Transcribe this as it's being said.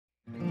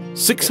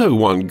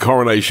601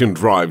 Coronation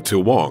Drive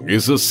Toowong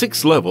is a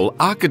 6-level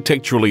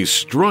architecturally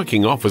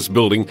striking office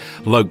building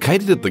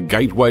located at the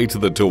gateway to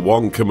the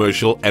Toowong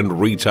commercial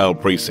and retail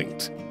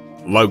precinct.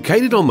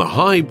 Located on the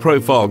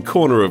high-profile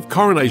corner of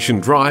Coronation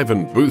Drive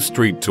and Booth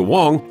Street,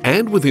 Toowong,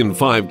 and within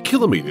 5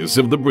 kilometres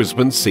of the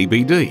Brisbane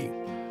CBD.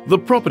 The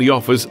property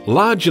offers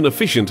large and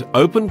efficient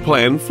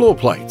open-plan floor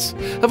plates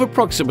of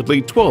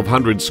approximately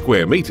 1,200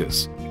 square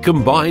metres,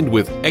 combined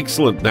with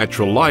excellent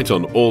natural light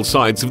on all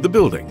sides of the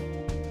building.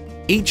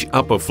 Each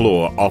upper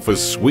floor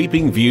offers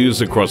sweeping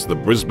views across the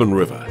Brisbane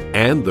River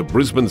and the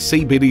Brisbane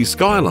CBD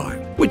skyline,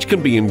 which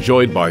can be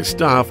enjoyed by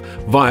staff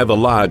via the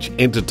large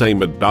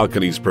entertainment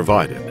balconies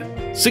provided.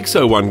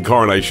 601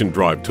 Coronation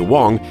Drive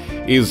Toowong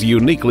is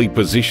uniquely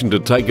positioned to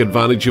take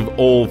advantage of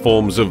all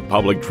forms of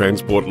public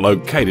transport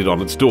located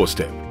on its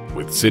doorstep,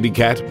 with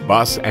Citycat,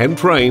 bus and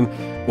train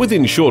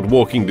within short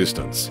walking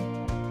distance.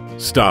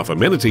 Staff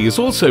amenity is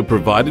also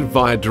provided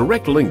via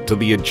direct link to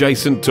the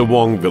adjacent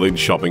Toowong Village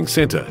Shopping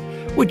Centre,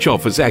 which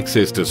offers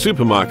access to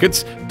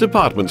supermarkets,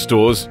 department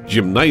stores,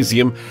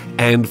 gymnasium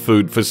and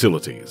food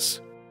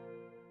facilities.